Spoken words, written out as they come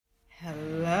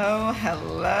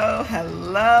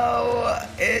Hello.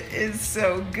 It is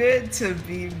so good to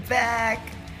be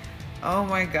back. Oh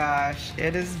my gosh,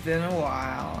 it has been a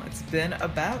while. It's been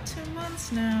about 2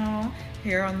 months now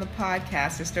here on the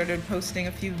podcast. I started posting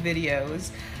a few videos.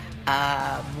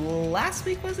 Last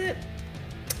week, was it?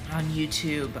 On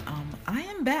YouTube. I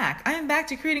am back. I am back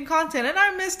to creating content, and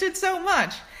I missed it so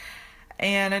much.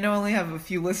 And I know I only have a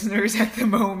few listeners at the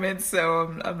moment,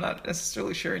 so I'm not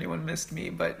necessarily sure anyone missed me.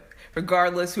 But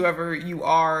regardless, whoever you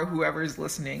are, whoever is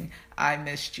listening, I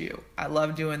missed you. I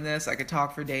love doing this. I could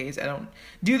talk for days. I don't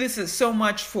do this so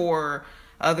much for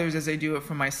others as I do it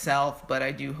for myself, but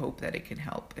I do hope that it can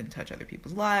help and touch other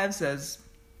people's lives, as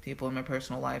people in my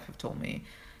personal life have told me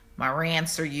my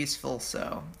rants are useful,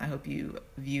 so I hope you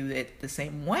view it the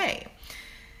same way.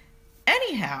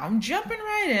 Anyhow, I'm jumping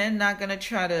right in, not going to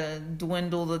try to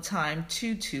dwindle the time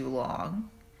too long.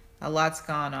 A lot's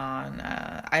gone on.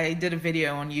 I did a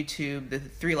video on YouTube, the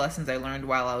 3 lessons I learned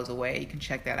while I was away. You can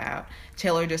check that out.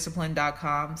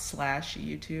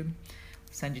 TaylorDiscipline.com/YouTube.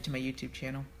 Send you to my YouTube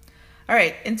channel. All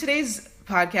right, in today's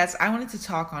podcast, I wanted to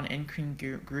talk on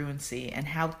incongruency and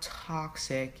how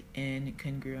toxic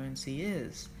incongruency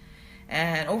is.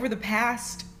 And over the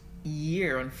past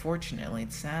year, unfortunately,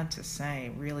 it's sad to say,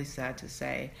 really sad to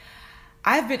say,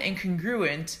 I've been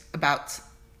incongruent about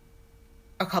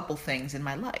a couple things in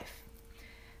my life.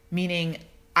 Meaning,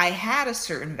 I had a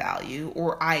certain value,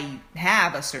 or I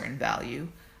have a certain value,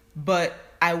 but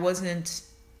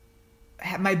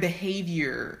my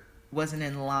behavior wasn't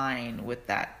in line with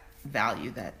that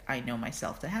value that I know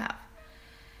myself to have.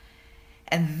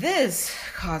 And this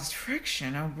caused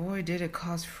friction. Oh boy, did it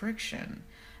cause friction.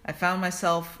 I found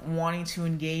myself wanting to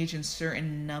engage in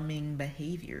certain numbing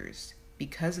behaviors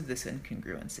because of this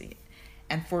incongruency.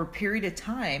 And for a period of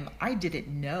time, I didn't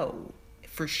know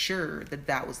for sure that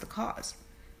that was the cause.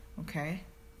 Okay?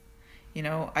 You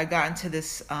know, I got into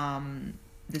this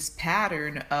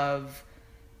pattern of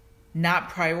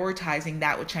not prioritizing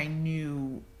that which I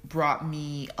knew brought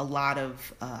me a lot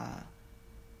of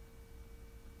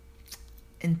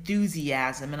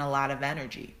enthusiasm and a lot of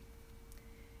energy.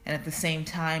 And at the same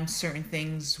time, certain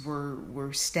things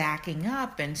were stacking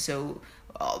up, and so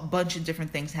a bunch of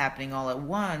different things happening all at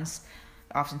once.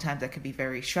 Oftentimes that could be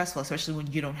very stressful, especially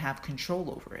when you don't have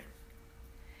control over it.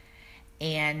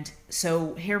 And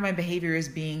so here my behavior is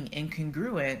being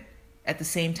incongruent. At the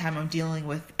same time, I'm dealing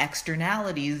with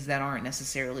externalities that aren't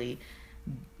necessarily,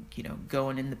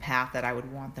 going in the path that I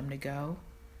would want them to go.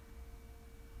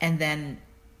 And then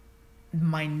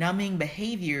my numbing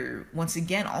behavior, once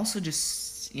again, also just,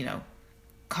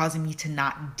 causing me to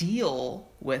not deal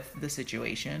with the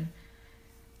situation.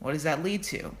 What does that lead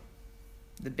to?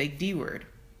 The big D word.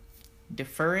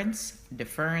 Deference,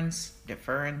 deference,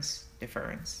 deference,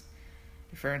 deference.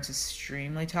 Deference is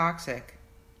extremely toxic.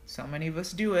 So many of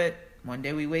us do it. One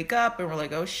day we wake up and we're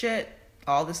like, oh shit,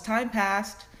 all this time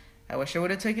passed. I wish I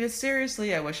would have taken it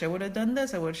seriously. I wish I would have done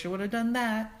this. I wish I would have done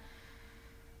that.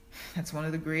 That's one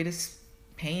of the greatest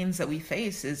pains that we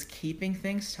face, is keeping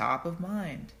things top of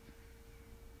mind.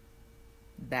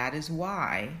 That is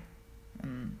why,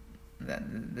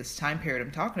 this time period I'm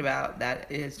talking about,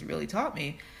 that has really taught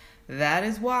me, that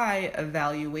is why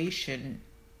evaluation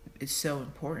is so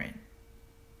important.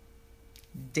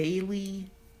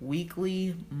 Daily,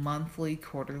 weekly, monthly,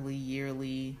 quarterly,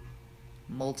 yearly,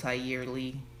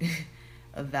 multi-yearly,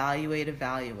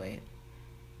 evaluate.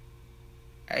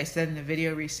 I said in a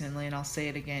video recently, and I'll say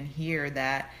it again here,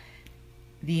 that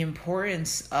the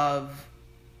importance of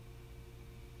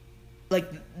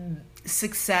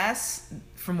success,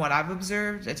 from what I've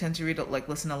observed, I tend to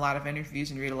listen to a lot of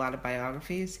interviews and read a lot of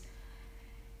biographies.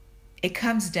 It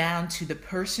comes down to the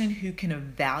person who can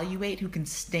evaluate, who can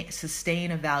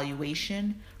sustain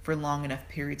evaluation for long enough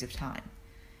periods of time.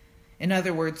 In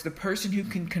other words, the person who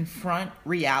can confront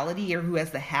reality, or who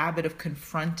has the habit of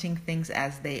confronting things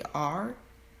as they are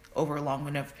over a long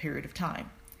enough period of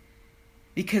time.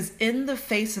 Because in the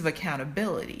face of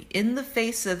accountability, in the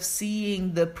face of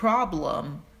seeing the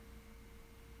problem,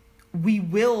 we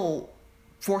will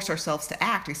force ourselves to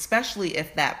act, especially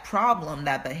if that problem,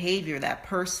 that behavior, that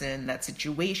person, that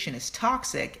situation is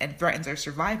toxic and threatens our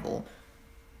survival.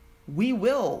 We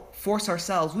will force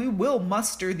ourselves, we will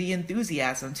muster the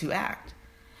enthusiasm to act.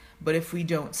 But if we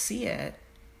don't see it,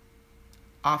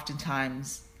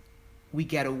 oftentimes we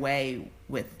get away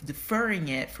with deferring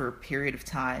it for a period of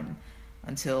time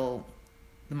until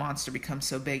the monster becomes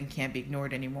so big and can't be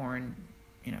ignored anymore, and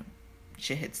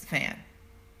shit hits the fan.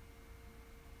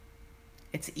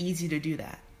 It's easy to do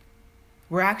that.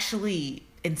 We're actually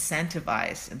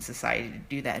incentivized in society to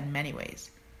do that in many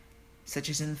ways, such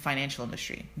as in the financial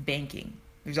industry, banking.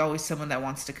 There's always someone that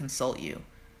wants to consult you.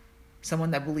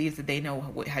 Someone that believes that they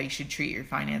know how you should treat your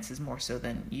finances more so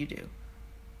than you do.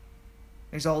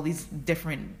 There's all these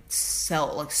different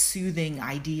soothing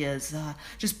ideas.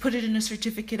 Just put it in a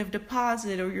certificate of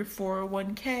deposit or your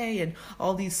 401k, and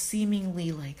all these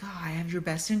seemingly like, I have your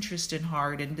best interest in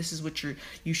heart, and this is what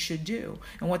you should do.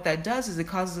 And what that does is it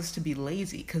causes us to be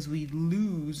lazy, because we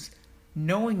lose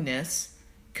knowingness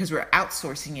because we're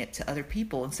outsourcing it to other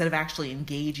people instead of actually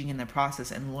engaging in the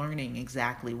process and learning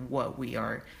exactly what we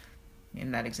are,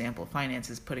 in that example,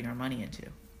 finances, putting our money into.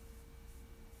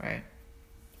 Right?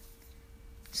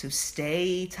 So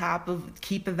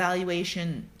keep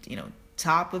evaluation,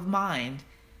 top of mind,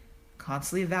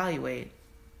 constantly evaluate.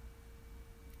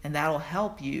 And that'll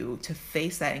help you to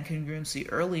face that incongruency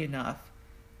early enough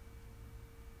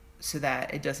so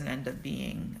that it doesn't end up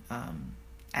being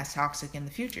as toxic in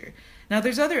the future. Now,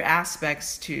 there's other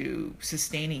aspects to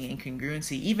sustaining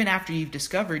incongruency, even after you've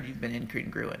discovered you've been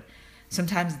incongruent.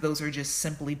 Sometimes those are just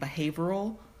simply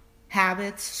behavioral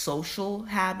habits, social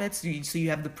habits. So you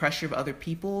have the pressure of other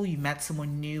people. You met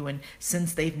someone new, and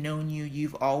since they've known you,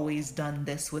 you've always done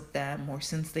this with them, or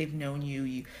since they've known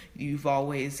you, you've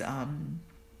always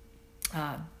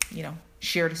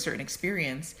shared a certain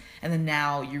experience, and then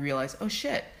now you realize, oh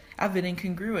shit, I've been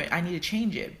incongruent. I need to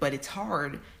change it. But it's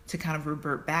hard to kind of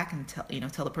revert back and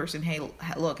tell the person, hey,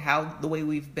 look, how the way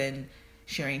we've been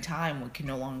sharing time can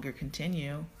no longer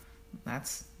continue.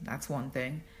 That's one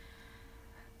thing.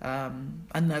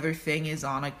 Another thing is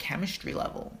on a chemistry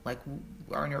level, like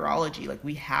our neurology. Like,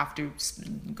 we have to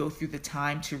go through the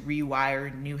time to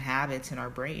rewire new habits in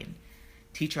our brain,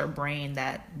 teach our brain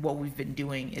that what we've been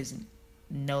doing is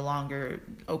no longer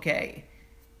okay.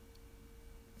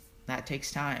 That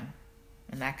takes time,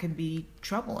 and that can be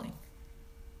troubling.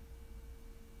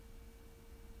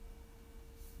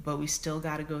 But we still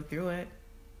got to go through it.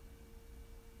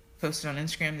 Posted on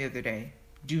Instagram the other day,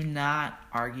 do not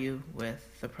argue with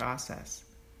the process.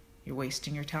 You're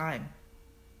wasting your time.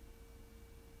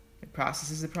 The process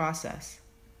is the process.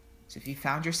 So if you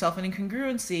found yourself in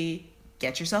incongruency,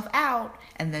 get yourself out,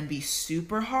 and then be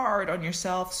super hard on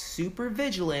yourself, super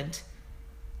vigilant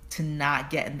to not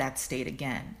get in that state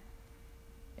again.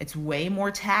 It's way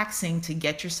more taxing to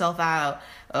get yourself out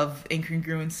of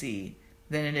incongruency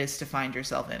than it is to find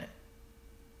yourself in it.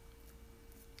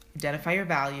 Identify your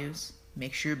values.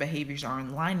 Make sure your behaviors are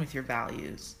in line with your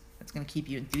values. It's going to keep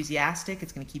you enthusiastic.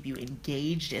 It's going to keep you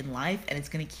engaged in life. And it's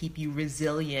going to keep you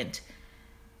resilient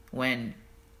when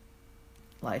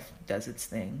life does its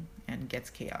thing and gets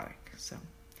chaotic. So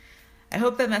I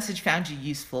hope that message found you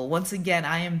useful. Once again,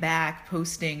 I am back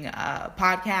posting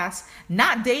podcasts,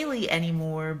 not daily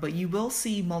anymore, but you will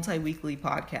see multi-weekly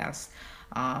podcasts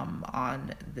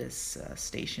on this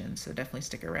station. So definitely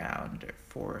stick around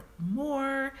for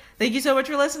more. Thank you so much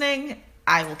for listening.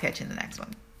 I will catch you in the next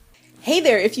one. Hey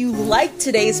there, if you liked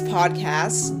today's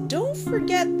podcast, don't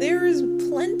forget there is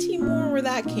plenty more where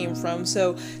that came from.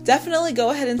 So definitely go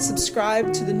ahead and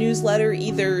subscribe to the newsletter,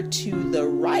 either to the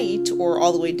right or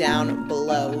all the way down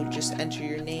below. Just enter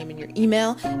your name and your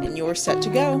email and you're set to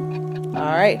go.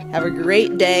 All right, have a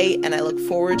great day, and I look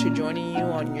forward to joining you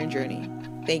on your journey.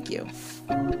 Thank you.